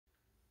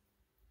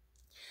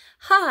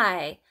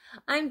Hi,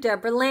 I'm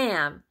Deborah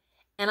Lamb,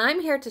 and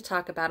I'm here to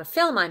talk about a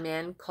film I'm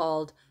in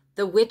called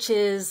The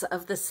Witches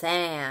of the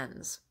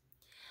Sands.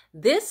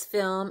 This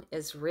film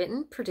is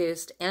written,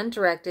 produced, and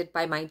directed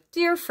by my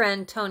dear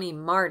friend Tony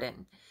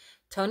Martin.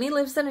 Tony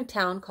lives in a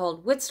town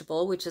called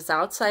Whitstable, which is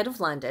outside of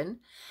London,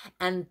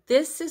 and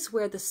this is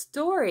where the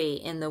story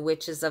in The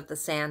Witches of the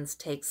Sands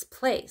takes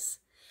place.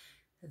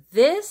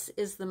 This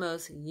is the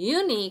most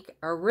unique,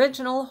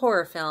 original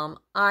horror film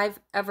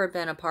I've ever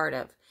been a part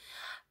of.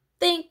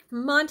 Think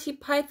Monty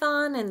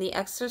Python and the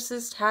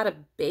Exorcist had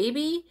a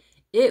baby,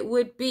 it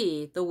would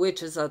be The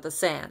Witches of the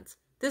Sands.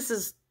 This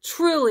is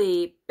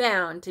truly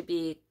bound to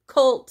be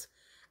cult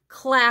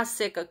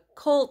classic, a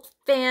cult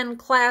fan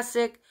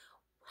classic.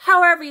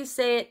 However you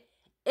say it,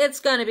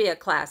 it's going to be a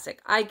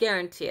classic. I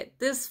guarantee it.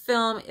 This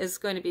film is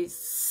going to be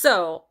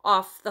so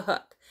off the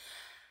hook.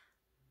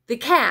 The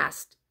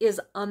cast is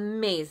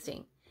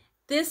amazing.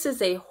 This is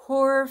a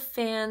horror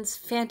fan's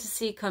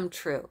fantasy come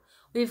true.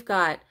 We've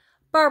got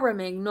Barbara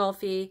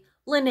Magnolfi,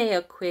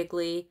 Linnea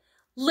Quigley,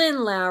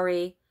 Lynn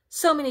Lowry,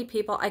 so many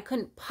people. I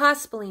couldn't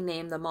possibly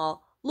name them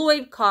all.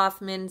 Lloyd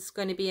Kaufman's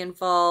going to be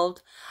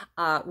involved.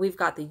 We've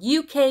got the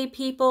UK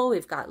people.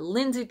 We've got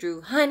Lindsay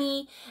Drew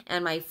Honey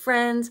and my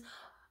friends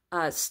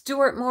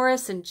Stuart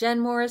Morris and Jen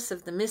Morris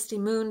of the Misty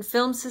Moon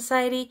Film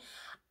Society.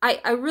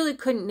 I really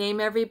couldn't name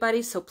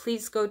everybody, so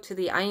please go to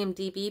the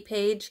IMDb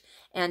page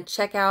and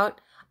check out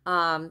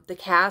the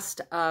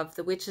cast of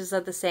The Witches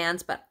of the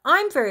Sands, but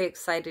I'm very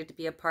excited to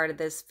be a part of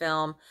this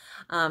film.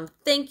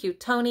 Thank you,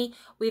 Tony.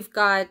 We've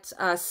got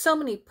so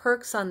many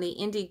perks on the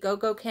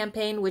Indiegogo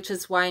campaign, which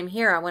is why I'm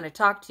here. I want to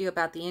talk to you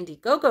about the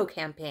Indiegogo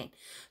campaign.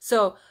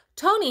 So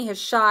Tony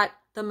has shot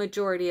the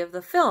majority of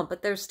the film,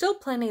 but there's still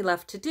plenty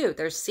left to do.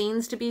 There's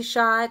scenes to be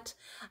shot.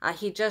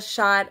 He just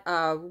shot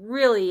a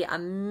really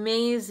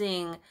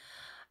amazing,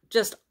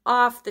 just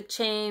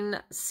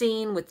off-the-chain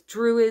scene with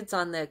druids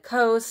on the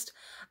coast.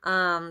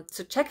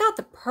 So check out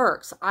the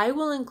perks. I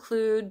will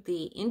include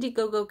the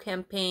Indiegogo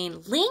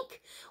campaign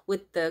link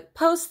with the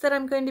posts that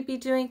I'm going to be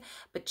doing,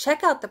 but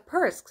check out the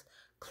perks.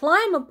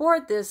 Climb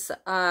aboard this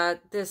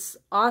this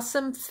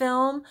awesome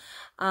film.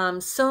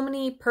 So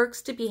many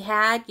perks to be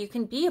had. You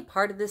can be a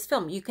part of this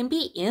film. You can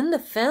be in the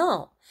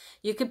film.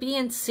 You could be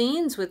in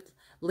scenes with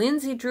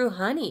Lindsay Drew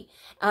Honey.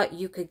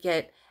 You could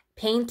get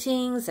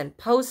paintings and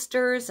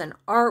posters and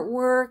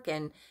artwork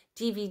and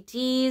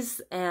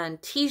DVDs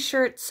and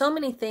t-shirts, so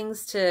many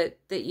things that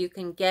you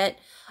can get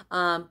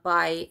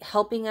by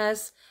helping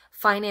us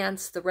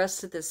finance the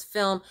rest of this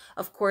film.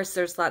 Of course,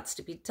 there's lots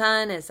to be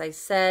done. As I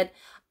said,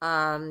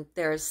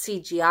 there's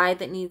CGI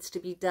that needs to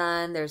be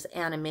done. There's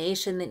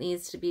animation that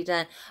needs to be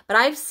done. But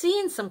I've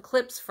seen some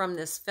clips from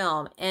this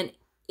film, and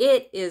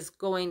it is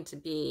going to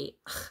be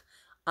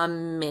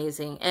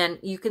amazing. And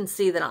you can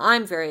see that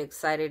I'm very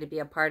excited to be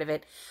a part of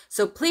it.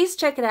 So please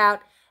check it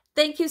out.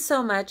 Thank you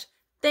so much.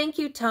 Thank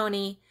you,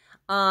 Tony.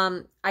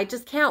 I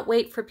just can't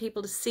wait for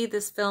people to see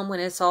this film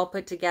when it's all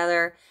put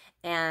together.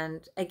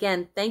 And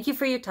again, thank you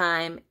for your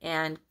time,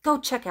 and go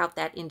check out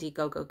that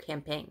Indiegogo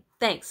campaign.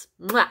 Thanks.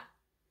 Mwah.